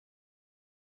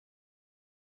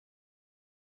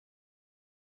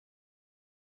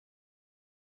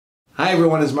Hi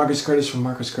everyone, it's Marcus Curtis from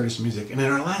Marcus Curtis Music, and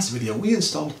in our last video we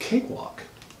installed Cakewalk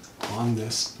on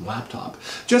this laptop.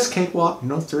 Just Cakewalk,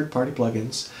 no third-party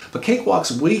plugins, but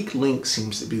Cakewalk's weak link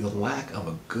seems to be the lack of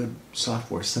a good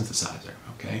software synthesizer,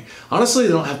 okay? Honestly,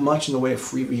 they don't have much in the way of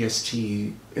free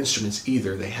VST instruments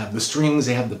either. They have the strings,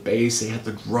 they have the bass, they have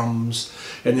the drums,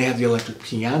 and they have the electric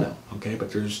piano, okay?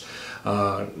 But there's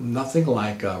nothing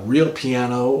like a real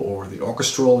piano or the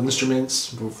orchestral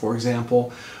instruments, for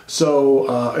example.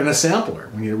 So, and a sampler.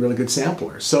 We need a really good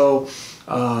sampler. So,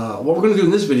 what we're going to do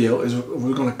in this video is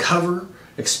we're going to cover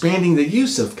expanding the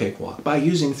use of Cakewalk by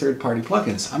using third-party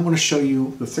plugins. I'm going to show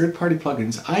you the third-party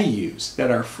plugins I use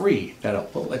that are free,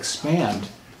 that will expand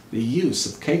the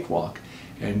use of Cakewalk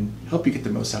and help you get the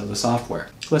most out of the software.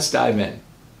 Let's dive in.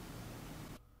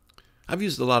 I've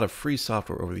used a lot of free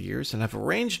software over the years, and I've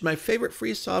arranged my favorite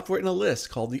free software in a list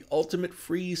called the Ultimate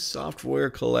Free Software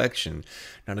Collection.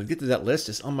 Now, to get to that list,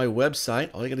 it's on my website.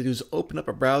 All you got to do is open up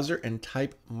a browser and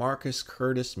type Marcus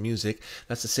Curtis Music.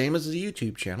 That's the same as the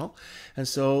YouTube channel. And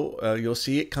so you'll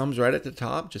see it comes right at the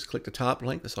top. Just click the top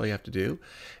link. That's all you have to do.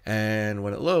 And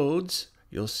when it loads,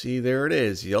 you'll see there it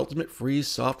is, the Ultimate Free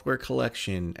Software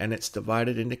Collection, and it's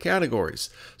divided into categories.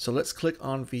 So let's click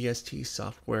on VST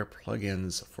Software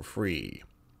Plugins for free.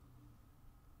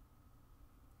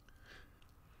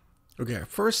 Okay, our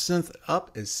first synth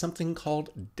up is something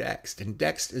called Dext, and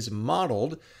Dext is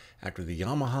modeled after the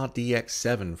Yamaha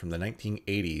DX7 from the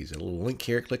 1980s. A little link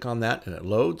here, click on that and it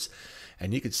loads.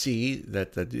 And you can see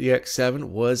that the DX7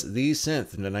 was the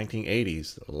synth in the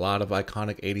 1980s. A lot of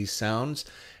iconic 80s sounds.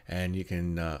 And you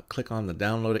can click on the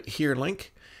download it here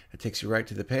link. It takes you right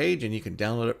to the page and you can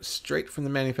download it straight from the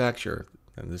manufacturer.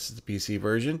 And this is the PC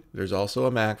version. There's also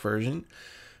a Mac version.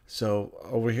 So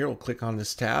over here, we'll click on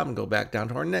this tab and go back down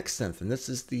to our next synth. And this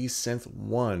is the Synth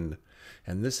 1.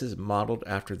 And this is modeled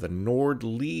after the Nord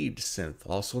lead synth,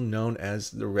 also known as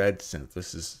the Red synth.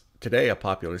 This is today a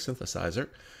popular synthesizer.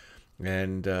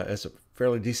 And it's a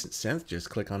fairly decent synth. Just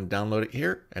click on download it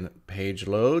here and the page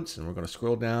loads. And we're going to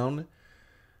scroll down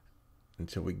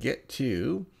until we get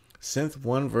to Synth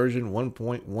 1 version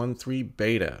 1.13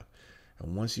 beta.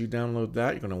 And once you download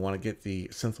that, you're going to want to get the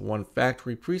Synth 1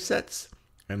 factory presets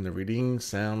and the reading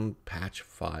sound patch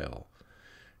file.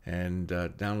 And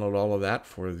download all of that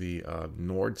for the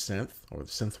Nord synth, or the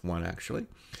Synth 1 actually.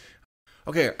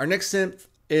 Okay, our next synth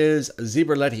is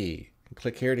Zebraletti.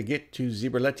 Click here to get to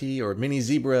Zebraletti or Mini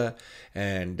Zebra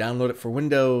and download it for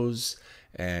Windows.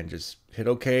 And just hit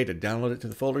OK to download it to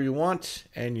the folder you want,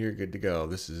 and you're good to go.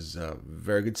 This is a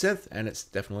very good synth, and it's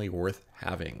definitely worth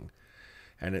having.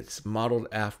 And it's modeled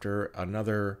after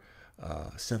another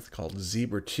synth called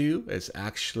Zebra 2. It's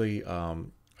actually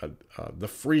the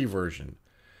free version.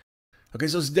 Okay,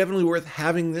 so it's definitely worth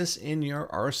having this in your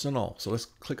arsenal. So let's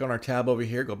click on our tab over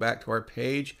here, go back to our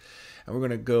page, and we're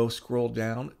going to go scroll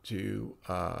down to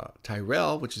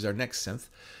Tyrell, which is our next synth.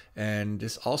 And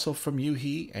it's also from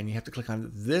Yuhi, and you have to click on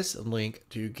this link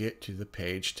to get to the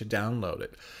page to download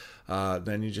it.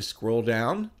 Then you just scroll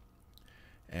down,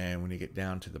 and when you get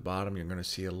down to the bottom, you're going to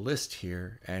see a list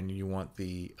here, and you want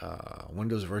the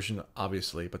Windows version,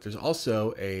 obviously, but there's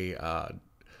also a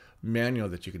manual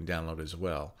that you can download as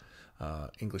well,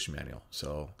 English manual.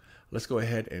 So let's go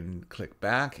ahead and click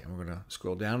back, and we're going to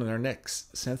scroll down, and our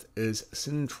next synth is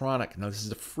Syntronic. Now, this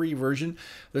is a free version.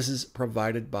 This is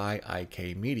provided by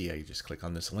IK Media. You just click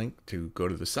on this link to go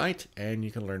to the site, and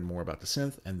you can learn more about the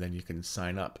synth, and then you can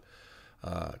sign up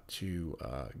to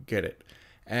get it.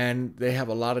 And they have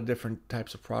a lot of different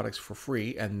types of products for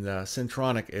free, and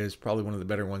Syntronic is probably one of the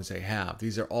better ones they have.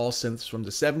 These are all synths from the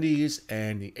 70s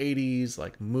and the 80s,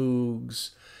 like Moogs,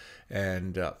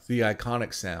 and the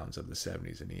iconic sounds of the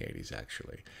 70s and the 80s,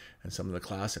 actually. And some of the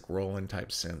classic Roland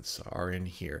type synths are in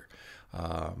here.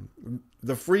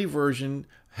 The free version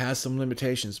has some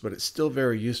limitations, but it's still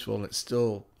very useful, and it's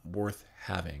still worth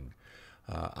having.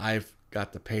 I've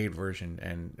got the paid version,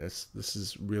 and this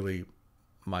is really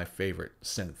my favorite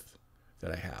synth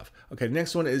that I have. Okay, the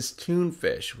next one is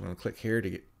Tunefish. We're going to click here to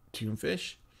get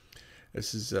Tunefish.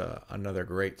 This is another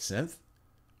great synth.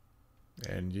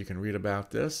 And you can read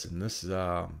about this, and this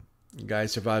guy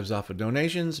survives off of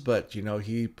donations, but you know,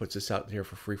 he puts this out here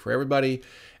for free for everybody,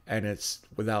 and it's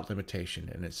without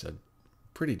limitation, and it's a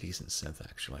pretty decent synth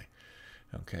actually.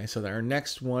 Okay, so our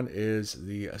next one is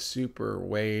the Super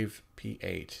Wave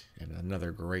P8, and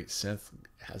another great synth.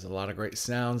 Has a lot of great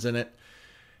sounds in it,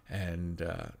 and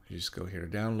you just go here to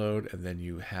download, and then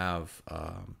you have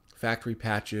factory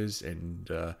patches and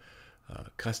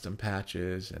custom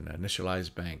patches and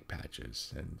initialized bank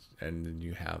patches. And then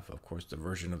you have, of course, the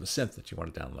version of the synth that you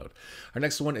want to download. Our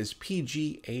next one is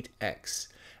PG8X.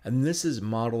 And this is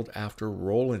modeled after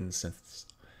Roland synths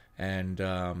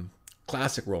and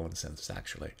classic Roland synths,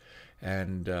 actually.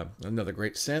 And another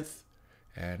great synth.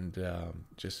 And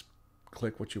just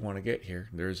click what you want to get here.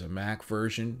 There's a Mac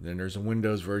version, then there's a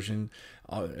Windows version.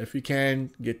 If you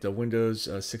can, get the Windows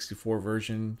 64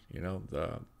 version. You know,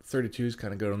 the 32s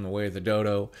kind of go in the way of the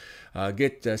Dodo.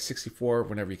 Get 64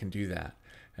 whenever you can do that.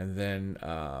 And then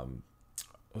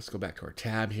let's go back to our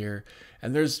tab here.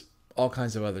 And there's all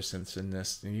kinds of other synths in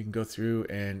this, and you can go through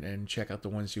and check out the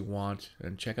ones you want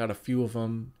and check out a few of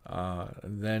them,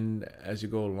 and then as you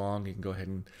go along you can go ahead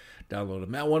and download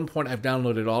them. At one point I've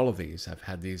downloaded all of these. I've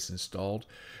had these installed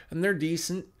and they're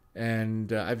decent,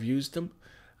 and I've used them,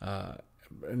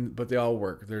 but they all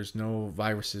work. There's no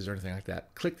viruses or anything like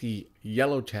that. Click the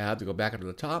yellow tab to go back up to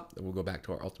the top, and we'll go back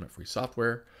to our Ultimate Free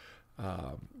Software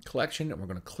collection, and we're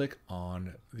going to click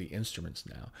on the instruments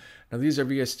now. Now these are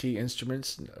VST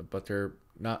instruments, but they're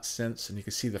not synths, and you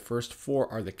can see the first 4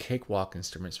 are the Cakewalk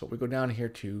instruments. But we go down here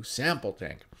to Sample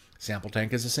Tank. Sample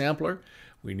Tank is a sampler.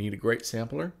 We need a great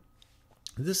sampler.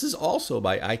 This is also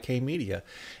by IK Media,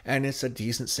 and it's a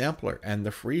decent sampler, and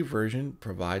the free version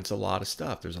provides a lot of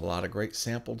stuff. There's a lot of great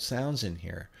sampled sounds in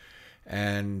here,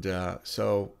 and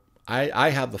so I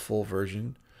have the full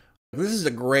version. This is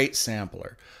a great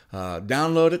sampler.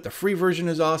 Download it. The free version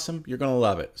is awesome. You're going to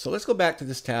love it. So let's go back to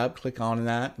this tab, click on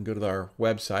that, and go to our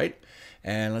website.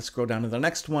 And let's go down to the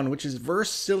next one, which is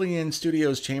Versillion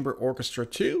Studios Chamber Orchestra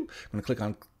 2. I'm going to click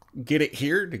on Get It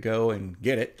Here to go and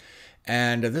get it.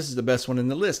 And this is the best one in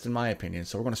the list, in my opinion.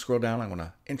 So we're going to scroll down. I'm going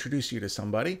to introduce you to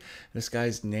somebody. This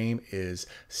guy's name is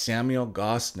Samuel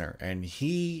Gostner, and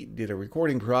he did a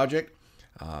recording project.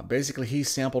 Basically, he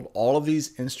sampled all of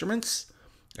these instruments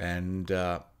and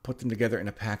put them together in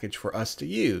a package for us to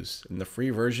use. And the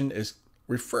free version is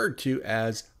referred to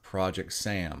as Project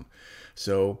Sam.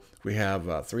 So we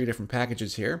have 3 different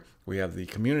packages here. We have the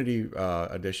Community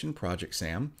Edition, Project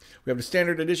Sam. We have the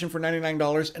Standard Edition for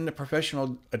 $99 and the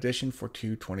Professional Edition for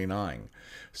 $229.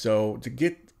 So to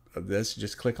get this,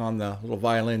 just click on the little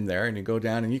violin there, and you go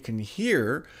down and you can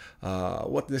hear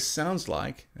what this sounds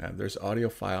like. There's audio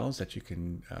files that you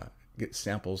can get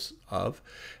samples of,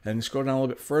 and scroll down a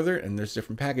little bit further and there's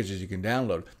different packages you can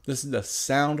download. This is the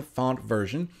sound font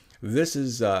version. This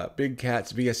is Big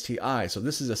Cat's VST-I, so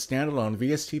this is a standalone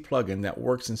VST plugin that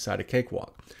works inside a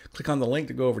Cakewalk. Click on the link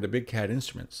to go over to Big Cat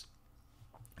Instruments.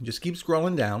 Just keep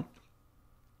scrolling down,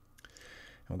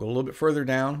 and we'll go a little bit further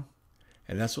down,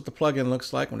 and that's what the plugin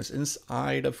looks like when it's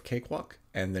inside of Cakewalk.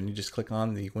 And then you just click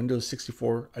on the Windows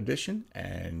 64 edition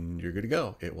and you're good to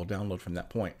go. It will download from that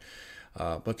point.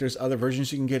 But there's other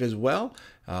versions you can get as well.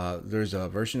 There's a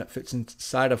version that fits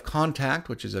inside of Contact,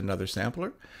 which is another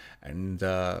sampler. And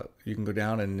you can go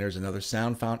down and there's another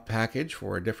sound font package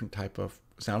for a different type of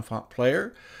sound font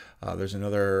player. There's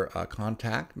another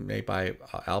Contact made by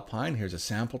Alpine. Here's a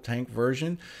Sample Tank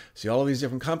version. See, all of these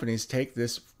different companies take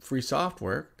this free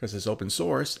software because it's open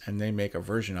source, and they make a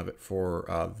version of it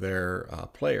for their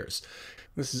players.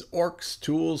 This is Orcs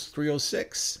Tools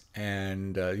 306,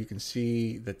 and you can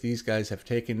see that these guys have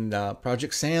taken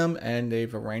Project Sam and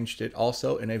they've arranged it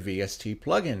also in a VST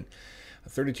plugin.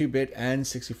 32-bit and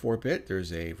 64-bit.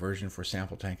 There's a version for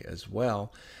Sample Tank as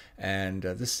well, and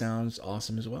this sounds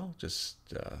awesome as well. Just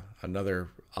another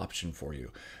option for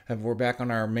you. And we're back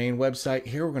on our main website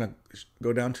here. We're going to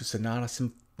go down to Sonata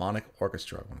Symphonic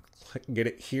Orchestra. I'm going to click Get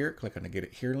It Here. Click on the Get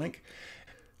It Here link.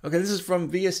 Okay, this is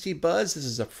from VST Buzz. This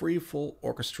is a free full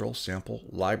orchestral sample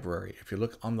library. If you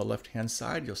look on the left-hand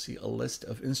side, you'll see a list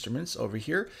of instruments over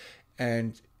here,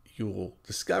 and you will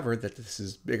discover that this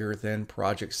is bigger than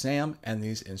Project Sam, and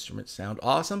these instruments sound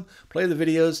awesome. Play the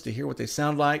videos to hear what they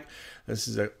sound like. This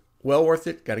is well worth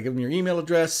it. Got to give them your email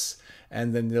address,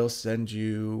 and then they'll send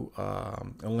you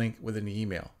a link within the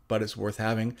email, but it's worth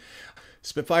having.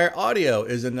 Spitfire Audio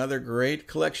is another great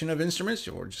collection of instruments.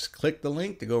 You'll just click the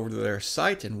link to go over to their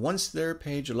site, and once their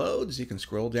page loads, you can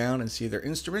scroll down and see their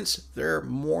instruments. They're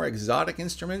more exotic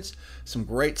instruments. Some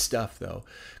great stuff, though.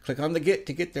 Click on the Get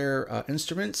to get their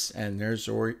instruments, and there's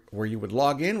where you would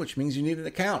log in, which means you need an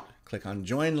account. Click on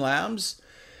Join Labs,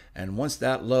 and once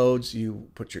that loads, you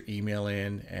put your email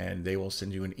in, and they will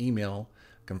send you an email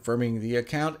confirming the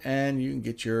account, and you can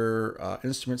get your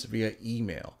instruments via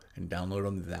email and download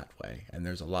them that way. And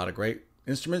there's a lot of great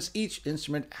instruments. Each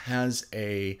instrument has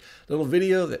a little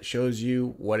video that shows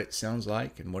you what it sounds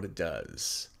like and what it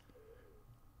does.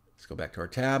 Let's go back to our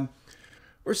tab.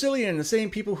 Vercillion, the same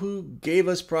people who gave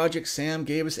us Project Sam,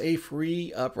 gave us a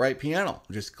free upright piano.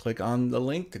 Just click on the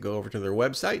link to go over to their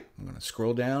website. I'm going to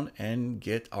scroll down and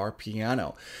get our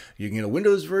piano. You can get a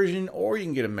Windows version or you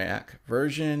can get a Mac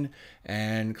version,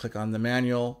 and click on the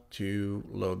manual to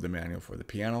load the manual for the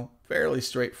piano. Fairly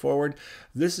straightforward.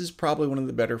 This is probably one of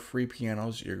the better free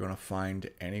pianos you're going to find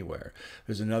anywhere.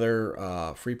 There's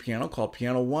another free piano called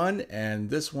Piano One,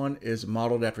 and this one is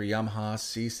modeled after Yamaha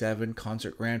C7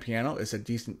 Concert Grand Piano. It's a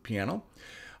decent piano.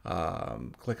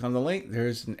 Click on the link.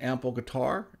 There's an ample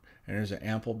guitar and there's an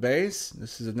ample bass.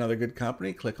 This is another good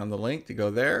company. Click on the link to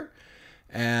go there.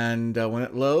 And when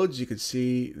it loads, you can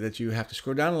see that you have to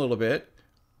scroll down a little bit.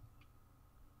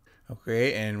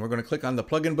 Okay, and we're going to click on the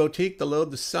plugin boutique to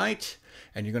load the site,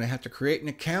 and you're going to have to create an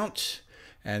account.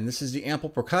 And this is the Ample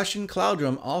Percussion Cloud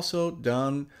Drum, also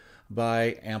done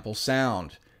by Ample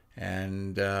Sound.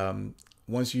 And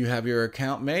once you have your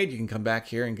account made, you can come back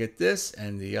here and get this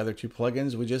and the other two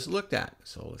plugins we just looked at.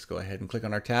 So let's go ahead and click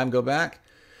on our tab, go back.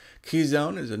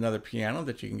 Keyzone is another piano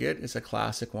that you can get. It's a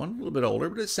classic one, a little bit older,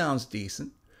 but it sounds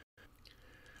decent.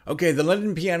 Okay, the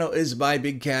London piano is by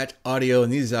Big Cat Audio,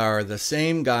 and these are the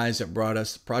same guys that brought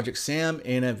us Project Sam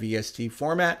in a VST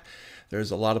format. There's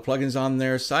a lot of plugins on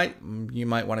their site. You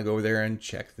might want to go over there and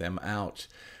check them out.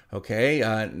 Okay,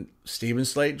 Stephen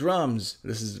Slate drums.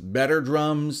 This is better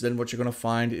drums than what you're going to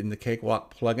find in the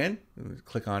Cakewalk plugin.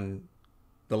 Click on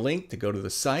the link to go to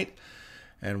the site.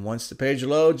 And once the page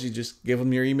loads, you just give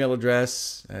them your email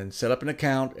address and set up an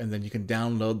account, and then you can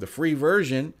download the free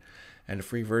version. And the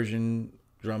free version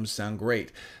drums sound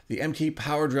great. The MT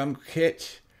Power Drum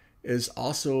Kit is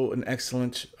also an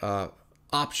excellent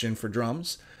option for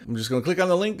drums. I'm just going to click on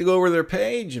the link to go over to their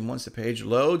page, and once the page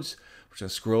loads, we're going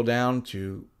to scroll down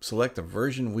to select the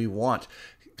version we want.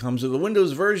 It comes with a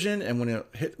Windows version, and when you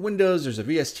hit Windows, there's a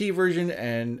VST version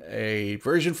and a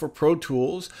version for Pro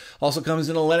Tools. Also comes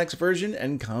in a Linux version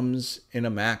and comes in a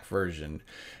Mac version.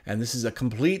 And this is a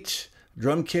complete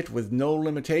drum kit with no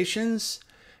limitations.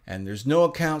 And there's no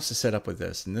accounts to set up with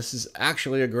this. And this is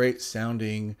actually a great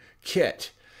sounding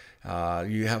kit.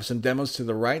 You have some demos to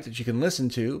the right that you can listen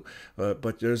to,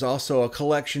 but there's also a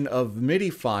collection of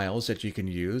MIDI files that you can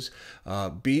use,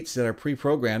 beats that are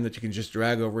pre-programmed that you can just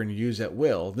drag over and use at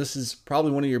will. This is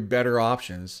probably one of your better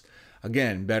options.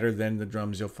 Again, better than the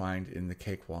drums you'll find in the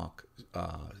Cakewalk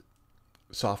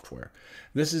software.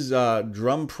 This is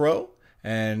Drum Pro,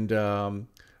 and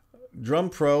Drum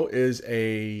Pro is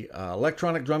a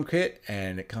electronic drum kit,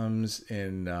 and it comes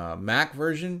in Mac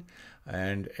version,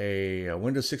 and a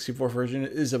Windows 64 version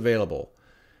is available.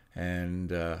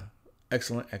 And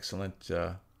excellent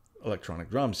electronic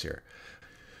drums here.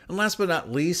 And last but not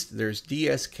least, there's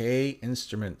DSK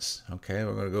Instruments. Okay,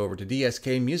 we're going to go over to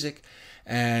DSK Music,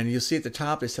 and you'll see at the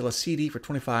top they sell a CD for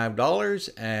 $25,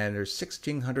 and there's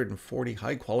 1,640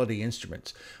 high-quality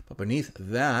instruments. But beneath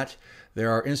that, there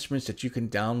are instruments that you can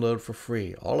download for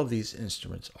free. All of these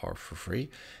instruments are for free,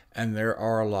 and there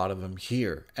are a lot of them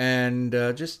here. And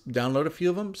just download a few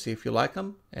of them, see if you like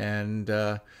them, and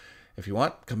if you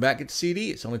want, come back, get the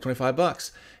CD. It's only 25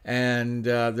 bucks. And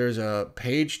there's a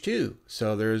page too,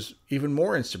 so there's even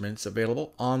more instruments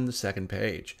available on the second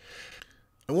page.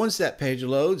 And once that page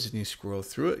loads and you scroll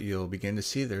through it, you'll begin to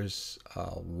see there's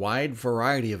a wide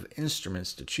variety of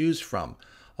instruments to choose from.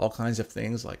 All kinds of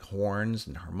things like horns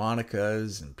and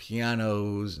harmonicas and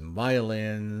pianos and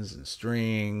violins and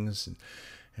strings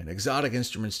and exotic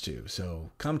instruments too.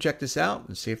 So come check this out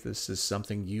and see if this is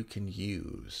something you can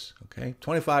use. Okay,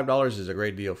 $25 is a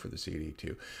great deal for the CD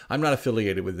too. I'm not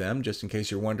affiliated with them, just in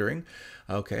case you're wondering.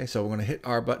 Okay, so we're going to hit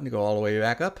our button to go all the way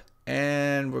back up,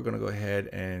 and we're going to go ahead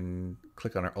and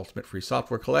click on our Ultimate Free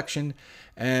Software Collection,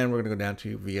 and we're going to go down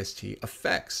to VST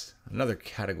Effects, another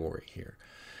category here.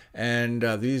 And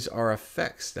these are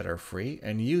effects that are free,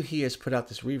 and Yuhi has put out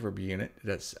this reverb unit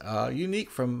that's unique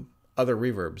from other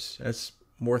reverbs. It's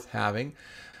worth having.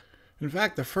 In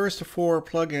fact, the first four or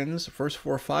five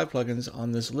plugins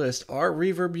on this list are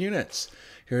reverb units.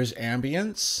 Here's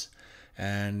Ambience,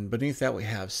 and beneath that we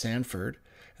have Sanford,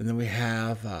 and then we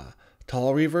have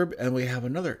Tall Reverb, and we have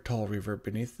another Tall Reverb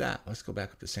beneath that. Let's go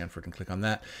back up to Sanford and click on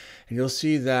that, and you'll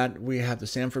see that we have the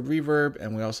Sanford Reverb,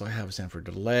 and we also have a Sanford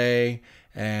Delay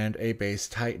and a Bass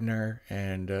Tightener,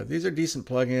 and these are decent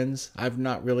plugins. I've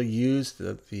not really used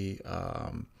the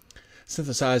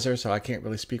synthesizer, so I can't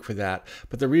really speak for that,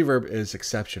 but the reverb is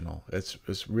exceptional.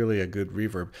 It's really a good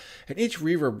reverb, and each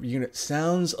reverb unit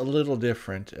sounds a little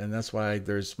different, and that's why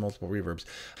there's multiple reverbs.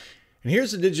 And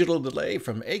here's a digital delay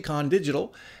from Acon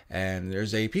Digital, and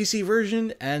there's a PC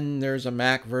version and there's a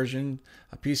Mac version.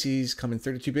 PCs come in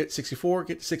 32-bit, 64,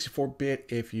 get 64-bit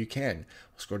if you can.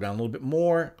 We'll scroll down a little bit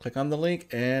more, click on the link,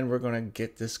 and we're going to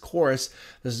get this chorus.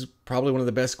 This is probably one of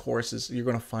the best choruses you're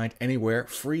going to find anywhere,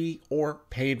 free or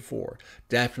paid for.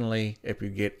 Definitely, if you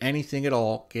get anything at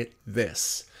all, get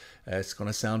this. It's going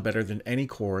to sound better than any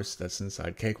chorus that's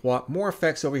inside Cakewalk. More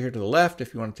effects over here to the left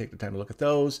if you want to take the time to look at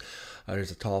those.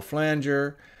 There's a tall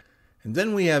flanger. And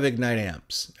then we have Ignite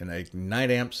amps. And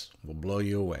Ignite amps will blow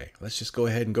you away. Let's just go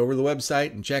ahead and go over to the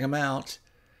website and check them out.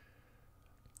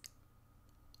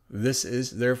 This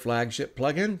is their flagship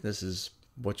plugin. This is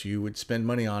what you would spend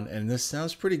money on. And this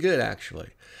sounds pretty good, actually.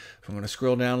 So I'm going to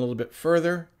scroll down a little bit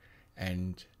further,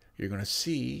 and you're going to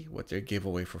see what they give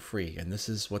away for free. And this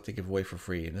is what they give away for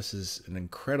free. And this is an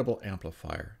incredible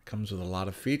amplifier. It comes with a lot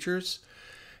of features.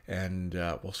 And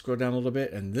we'll scroll down a little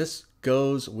bit. And this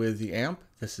goes with the amp.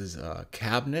 This is a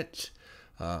cabinet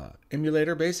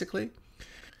emulator, basically.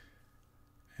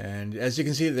 And as you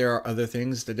can see, there are other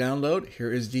things to download.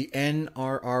 Here is the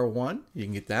NRR1. You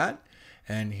can get that.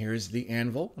 And here's the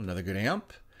Anvil, another good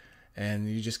amp. And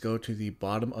you just go to the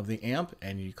bottom of the amp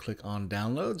and you click on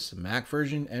downloads. Mac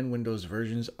version and Windows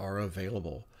versions are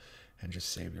available. And just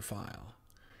save your file.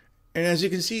 And as you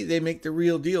can see, they make the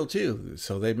real deal too.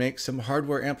 So they make some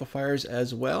hardware amplifiers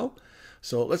as well.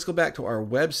 So let's go back to our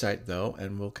website though,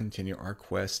 and we'll continue our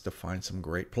quest to find some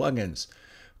great plugins.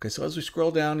 Okay, so as we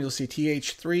scroll down, you'll see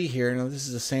TH3 here. Now this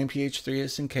is the same TH3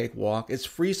 as in Cakewalk. It's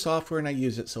free software and I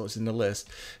use it, so it's in the list.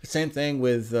 The same thing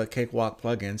with Cakewalk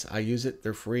plugins. I use it,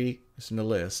 they're free, it's in the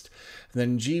list. And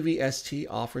then GVST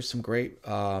offers some great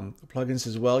plugins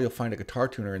as well. You'll find a guitar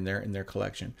tuner in their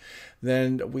collection.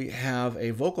 Then we have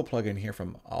a vocal plugin here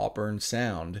from Auburn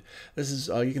Sound. This is,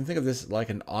 you can think of this like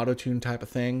an auto-tune type of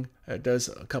thing. It does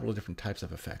a couple of different types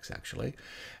of effects actually.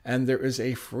 And there is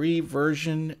a free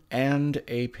version and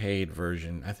a paid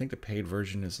version. I think the paid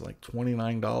version is like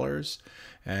 $29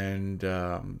 and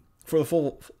for the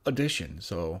full edition.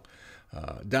 So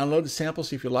download the sample,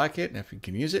 see if you like it, and if you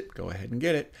can use it, go ahead and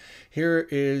get it. Here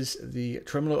is the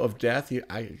Tremolo of Death. You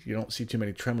don't see too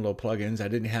many tremolo plugins. I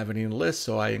didn't have any in the list,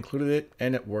 so I included it,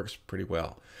 and it works pretty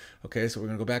well. Okay, so we're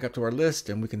going to go back up to our list,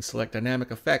 and we can select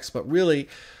dynamic effects, but really,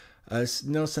 there's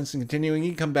no sense in continuing.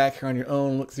 You can come back here on your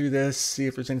own, look through this, see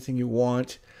if there's anything you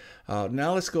want.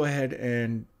 Now let's go ahead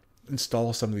and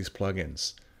install some of these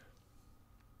plugins.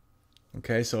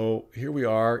 Okay, so here we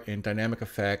are in dynamic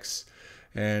effects.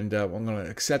 And I'm going to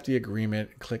accept the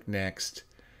agreement, click next,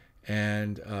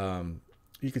 and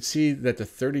you can see that the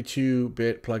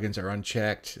 32-bit plugins are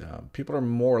unchecked. People are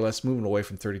more or less moving away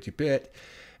from 32-bit,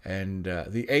 and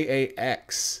the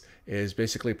AAX is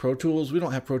basically Pro Tools. We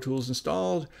don't have Pro Tools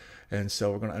installed, and so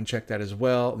we're going to uncheck that as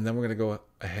well, and then we're going to go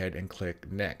ahead and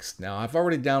click next. Now I've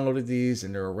already downloaded these,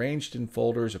 and they're arranged in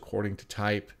folders according to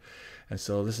type, and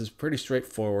so this is pretty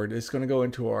straightforward. It's going to go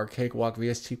into our Cakewalk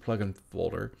VST plugin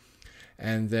folder.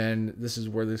 And then this is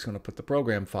where it's going to put the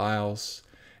program files,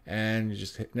 and you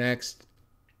just hit next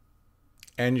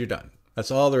and you're done.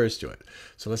 That's all there is to it.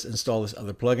 So let's install this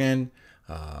other plugin,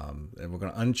 and we're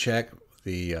going to uncheck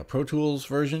the Pro Tools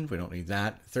version. We don't need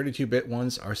that. 32-bit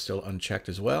ones are still unchecked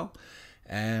as well.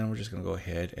 And we're just going to go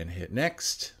ahead and hit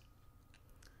next.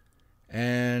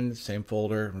 And same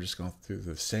folder. I'm just going through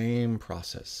the same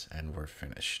process and we're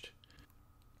finished.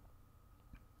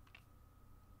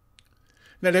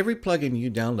 Not every plugin you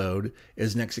download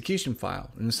is an execution file.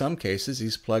 In some cases,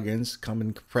 these plugins come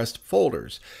in compressed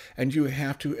folders, and you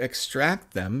have to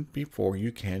extract them before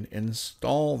you can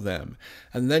install them.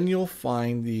 And then you'll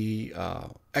find the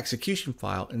execution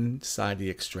file inside the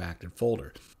extracted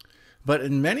folder. But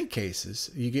in many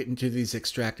cases, you get into these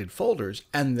extracted folders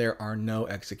and there are no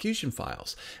execution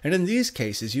files. And in these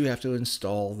cases, you have to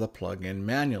install the plugin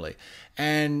manually.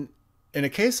 And in a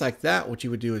case like that, what you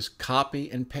would do is copy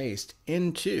and paste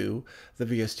into the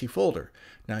VST folder.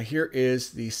 Now here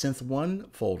is the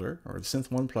Synth1 folder, or the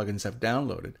Synth1 plugins I've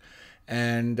downloaded.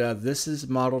 And this is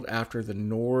modeled after the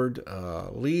Nord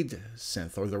lead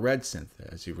synth, or the red synth,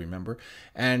 as you remember.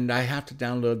 And I have to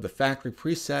download the factory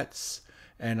presets,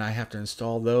 and I have to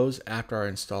install those after I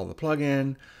install the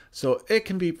plugin. So it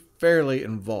can be fairly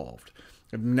involved.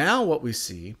 Now what we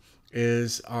see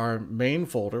is our main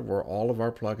folder where all of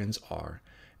our plugins are,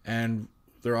 and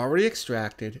they're already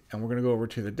extracted, and we're going to go over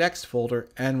to the Dext folder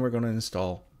and we're going to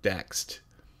install Dext.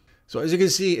 So as you can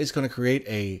see, it's going to create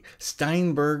a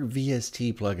Steinberg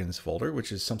VST plugins folder,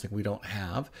 which is something we don't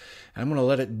have. And I'm going to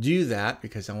let it do that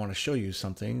because I want to show you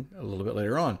something a little bit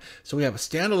later on. So we have a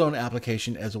standalone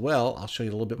application as well. I'll show you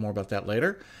a little bit more about that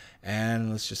later.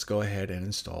 And let's just go ahead and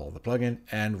install the plugin,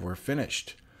 and we're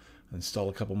finished. Install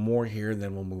a couple more here, and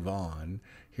then we'll move on.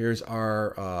 Here's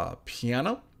our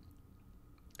piano,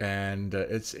 and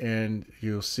it's in,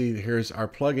 you'll see here's our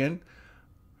plugin,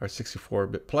 our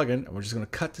 64-bit plugin, and we're just going to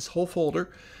cut this whole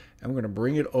folder, and we're going to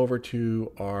bring it over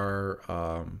to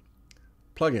our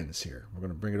plugins here. We're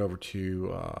going to bring it over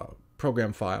to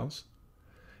program files,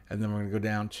 and then we're going to go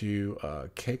down to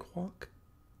Cakewalk.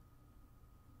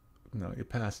 No, you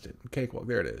passed it. Cakewalk,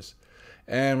 there it is.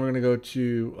 And we're going to go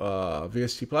to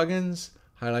VST plugins,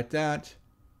 highlight that,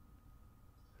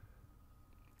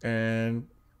 and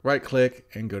right click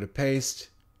and go to paste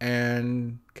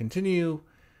and continue.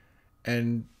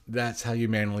 And that's how you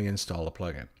manually install a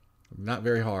plugin. Not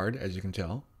very hard, as you can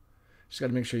tell. Just got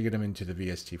to make sure you get them into the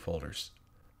VST folders.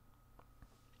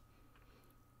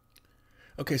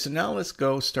 Okay, so now let's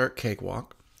go start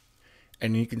Cakewalk.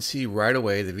 And you can see right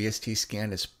away the VST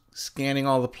scan is scanning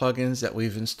all the plugins that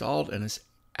we've installed and is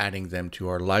adding them to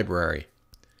our library.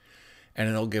 And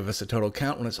it'll give us a total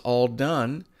count when it's all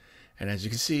done. And as you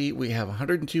can see, we have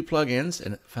 102 plugins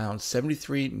and it found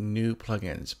 73 new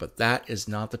plugins, but that is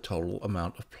not the total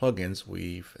amount of plugins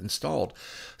we've installed.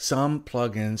 Some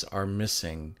plugins are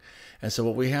missing. And so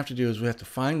what we have to do is we have to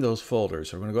find those folders.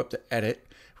 So we're going to go up to Edit.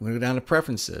 We're going to go down to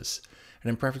Preferences. And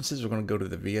in Preferences, we're going to go to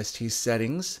the VST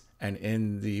Settings. And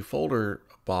in the folder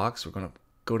box, we're going to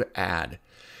go to Add.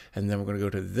 And then we're going to go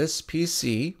to this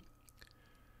PC.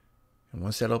 And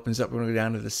once that opens up, we're going to go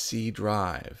down to the C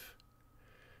drive.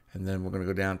 And then we're going to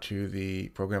go down to the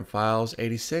Program Files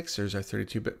 86. There's our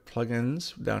 32-bit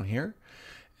plugins down here.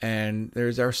 And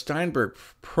there's our Steinberg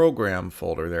program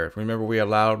folder there. Remember, we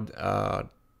allowed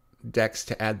Dex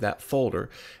to add that folder.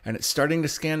 And it's starting to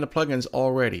scan the plugins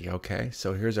already. Okay,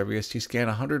 so here's our VST scan.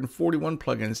 141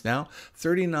 plugins now,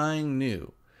 39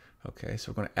 new. Okay,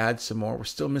 so we're going to add some more. We're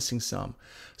still missing some.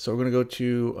 So we're going to go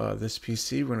to this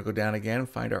PC. We're going to go down again and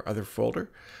find our other folder.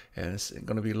 And it's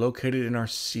going to be located in our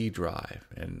C drive,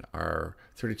 in our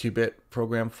 32-bit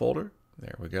program folder.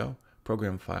 There we go.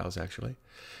 Program files, actually.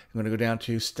 I'm going to go down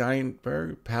to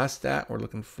Steinberg. Past that, we're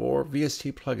looking for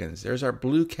VST plugins. There's our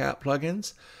Blue Cat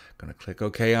plugins. I'm going to click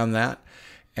OK on that.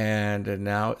 And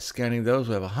now it's scanning those.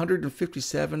 We have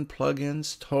 157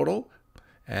 plugins total.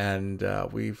 And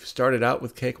we've started out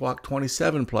with Cakewalk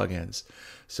 27 plugins.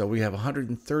 So we have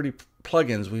 130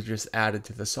 plugins we've just added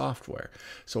to the software.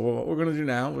 So what we're going to do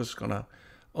now is going to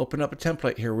open up a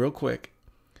template here real quick.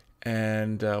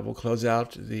 And we'll close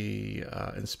out the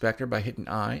inspector by hitting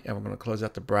I. And we're going to close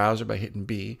out the browser by hitting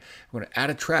B. We're going to add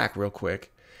a track real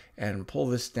quick and pull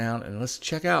this down. And let's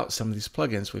check out some of these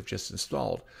plugins we've just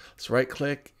installed. Let's right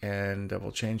click and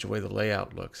we'll change the way the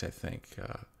layout looks, I think.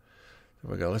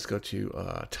 There we go. Let's go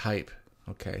to type.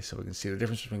 Okay, so we can see the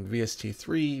difference between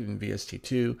VST3 and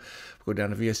VST2. We'll go down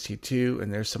to VST2,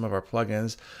 and there's some of our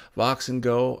plugins. Vox &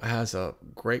 Go has a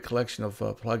great collection of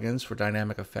plugins for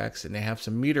dynamic effects, and they have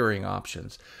some metering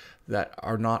options that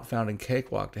are not found in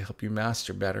Cakewalk to help you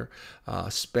master better.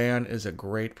 Span is a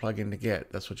great plugin to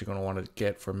get. That's what you're going to want to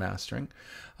get for mastering.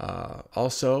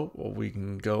 Also, we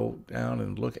can go down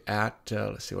and look at,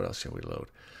 let's see, what else shall we load?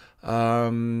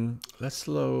 Let's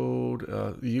load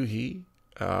Yuhi.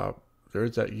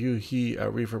 There's that Yuhi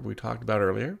reverb we talked about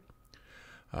earlier.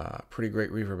 Pretty great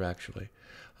reverb, actually.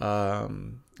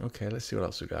 Okay, let's see what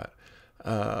else we got.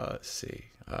 Let's see.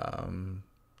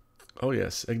 Oh,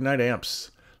 yes, Ignite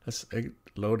amps. Let's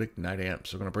load Ignite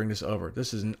amps. We're going to bring this over.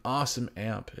 This is an awesome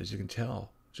amp, as you can tell,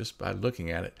 just by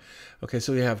looking at it. Okay,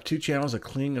 so we have two channels, a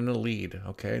clean and a lead.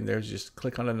 Okay, and there's just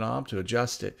click on the knob to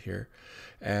adjust it here.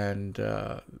 And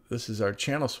this is our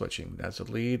channel switching. That's a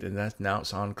lead, and that's now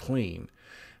it's on clean.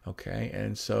 Okay,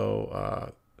 and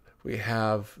so we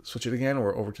have, switch it again,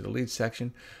 we're over to the lead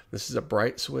section. This is a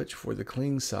bright switch for the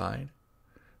clean side.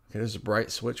 Okay, there's a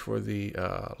bright switch for the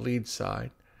lead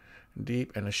side.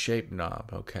 Deep and a shape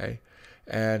knob, okay?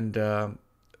 And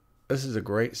this is a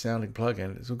great sounding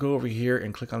plugin. So we'll go over here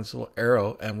and click on this little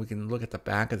arrow, and we can look at the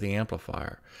back of the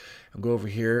amplifier. And go over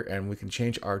here, and we can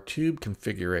change our tube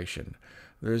configuration.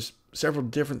 There's several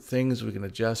different things we can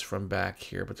adjust from back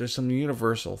here, but there's some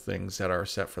universal things that are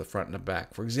set for the front and the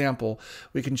back. For example,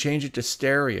 we can change it to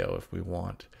stereo if we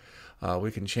want.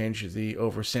 We can change the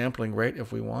oversampling rate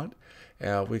if we want.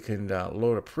 We can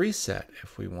load a preset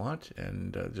if we want,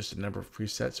 and just a number of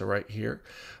presets are right here.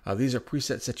 These are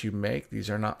presets that you make. These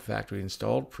are not factory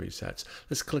installed presets.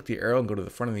 Let's click the arrow and go to the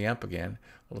front of the amp again.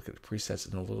 We'll look at the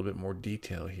presets in a little bit more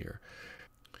detail here.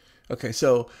 Okay,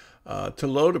 so to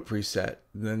load a preset,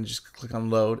 then just click on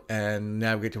load and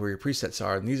navigate to where your presets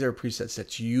are. And these are presets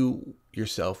that you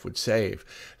yourself would save.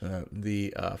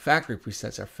 The factory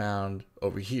presets are found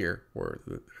over here where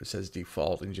it says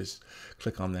default, and just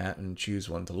click on that and choose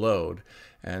one to load.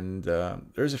 And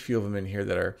there's a few of them in here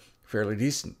that are fairly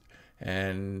decent.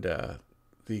 And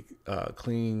the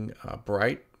clean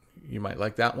bright, you might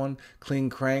like that one. Clean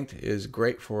cranked is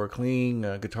great for a clean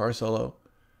guitar solo.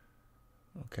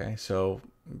 Okay, so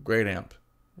great amp,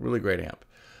 really great amp.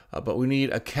 But we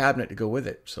need a cabinet to go with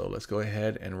it. So let's go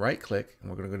ahead and right click, and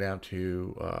we're going to go down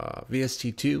to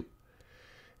VST2,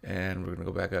 and we're going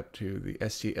to go back up to the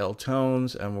STL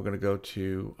tones, and we're going to go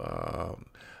to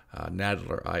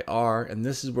Nadler IR, and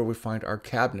this is where we find our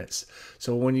cabinets.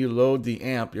 So when you load the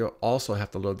amp, you'll also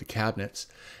have to load the cabinets,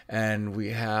 and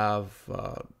we have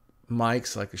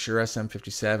mics like the Shure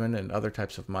SM57 and other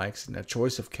types of mics, and a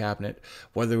choice of cabinet,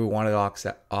 whether we want it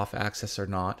off access or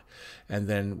not. And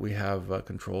then we have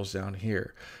controls down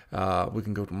here. We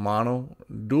can go to mono,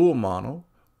 dual mono,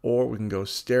 or we can go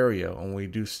stereo. And when we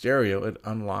do stereo, it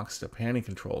unlocks the panning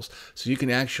controls. So you can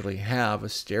actually have a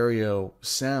stereo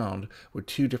sound with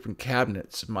two different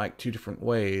cabinets, mic two different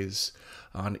ways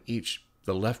on each,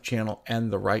 the left channel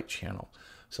and the right channel.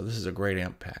 So this is a great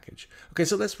amp package. Okay,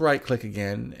 so let's right click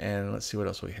again and let's see what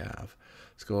else we have.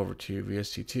 Let's go over to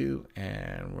VST2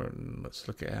 and let's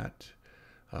look at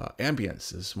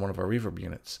ambience. This is one of our reverb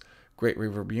units. Great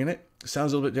reverb unit.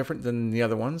 Sounds a little bit different than the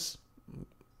other ones.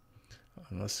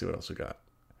 And let's see what else we got.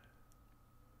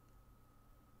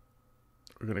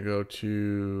 We're going to go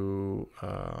to,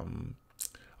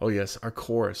 oh yes, our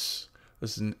chorus.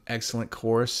 This is an excellent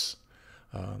chorus.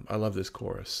 I love this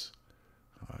chorus.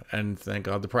 And thank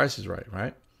God the price is right,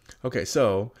 right? Okay,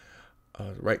 so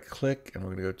right click, and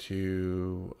we're going to go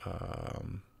to,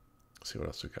 let's see what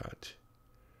else we got.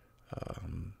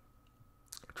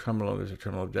 Tremolo, there's a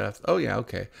tremolo depth. Oh yeah,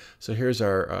 okay. So here's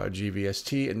our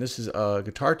GVST, and this is a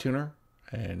guitar tuner,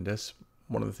 and that's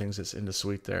one of the things that's in the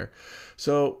suite there.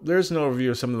 So there's an overview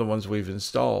of some of the ones we've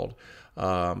installed.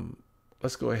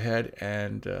 Let's go ahead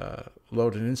and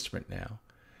load an instrument now.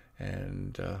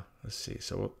 And let's see,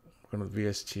 so we're going to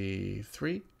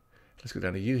VST3. Let's go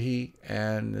down to UHE,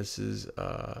 and this is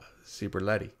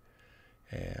Zebraletti.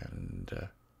 And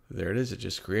there it is, it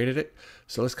just created it.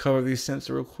 So let's cover these synths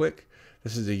real quick.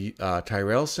 This is the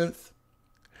Tyrell synth.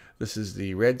 This is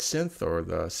the red synth, or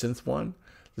the synth one.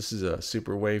 This is a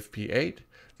Superwave P8.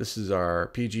 This is our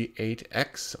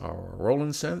PG8X, our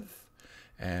Roland synth.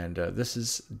 And this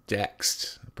is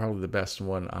Dext, probably the best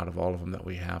one out of all of them that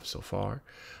we have so far.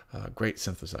 Great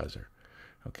synthesizer.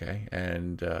 Okay,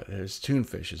 and there's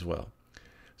Tunefish as well.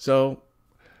 So,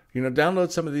 you know, download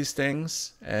some of these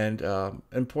things and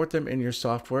import them in your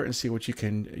software and see what you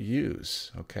can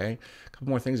use. Okay, a couple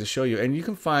more things to show you, and you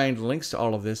can find links to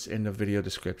all of this in the video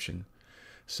description.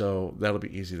 So that'll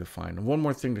be easy to find. And one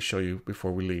more thing to show you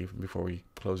before we leave, before we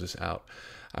close this out.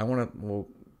 We'll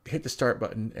hit the start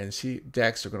button and see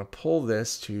Dext. We're going to pull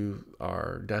this to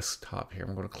our desktop here.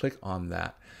 I'm going to click on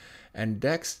that. And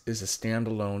Dext is a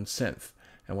standalone synth.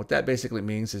 And what that basically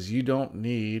means is you don't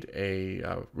need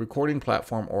a recording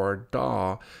platform or a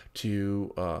DAW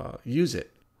to use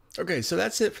it. Okay, so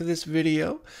that's it for this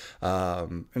video.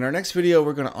 In our next video,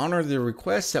 we're going to honor the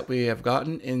requests that we have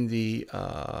gotten in the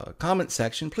comment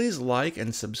section. Please like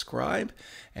and subscribe,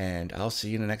 and I'll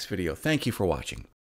see you in the next video. Thank you for watching.